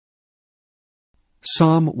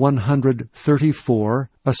Psalm 134,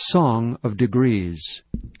 a song of degrees.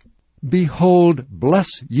 Behold,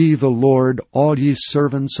 bless ye the Lord, all ye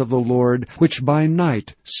servants of the Lord, which by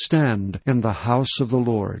night stand in the house of the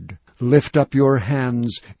Lord. Lift up your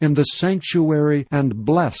hands in the sanctuary, and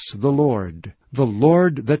bless the Lord. The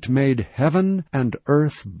Lord that made heaven and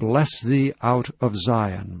earth bless thee out of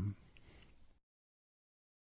Zion.